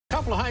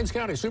couple of Hinds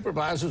County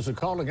supervisors are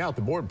calling out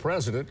the board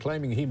president,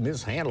 claiming he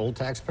mishandled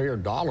taxpayer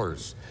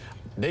dollars.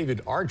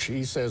 David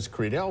Archie says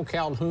Credell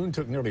Calhoun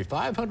took nearly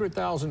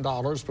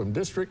 $500,000 from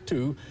District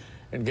 2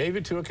 and gave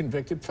it to a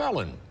convicted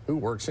felon who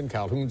works in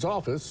Calhoun's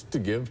office to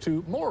give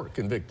to more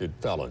convicted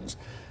felons.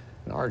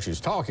 And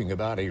Archie's talking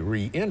about a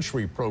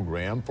re-entry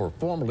program for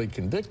formerly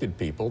convicted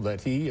people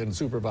that he and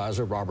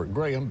Supervisor Robert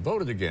Graham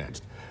voted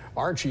against.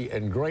 Archie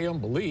and Graham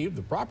believe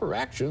the proper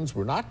actions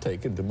were not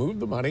taken to move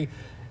the money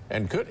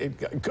and could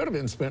have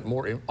been spent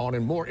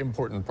on more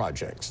important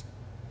projects.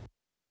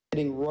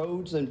 Getting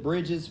roads and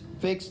bridges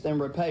fixed and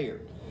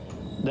repaired.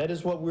 That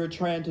is what we're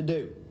trying to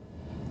do.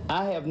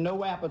 I have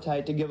no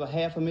appetite to give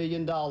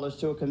 $500,000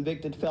 to a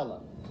convicted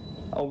felon.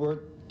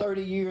 Over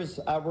 30 years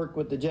I worked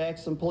with the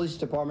Jackson Police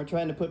Department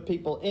trying to put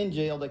people in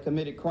jail that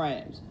committed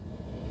crimes.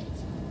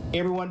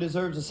 Everyone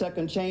deserves a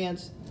second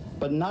chance,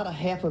 but not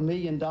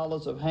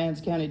 $500,000 of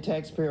Hinds County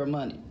taxpayer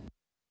money.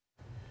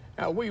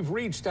 Now, we've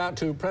reached out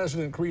to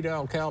President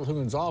Credell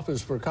Calhoun's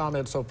office for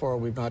comment. So far,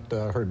 we've not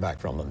heard back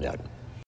from them yet.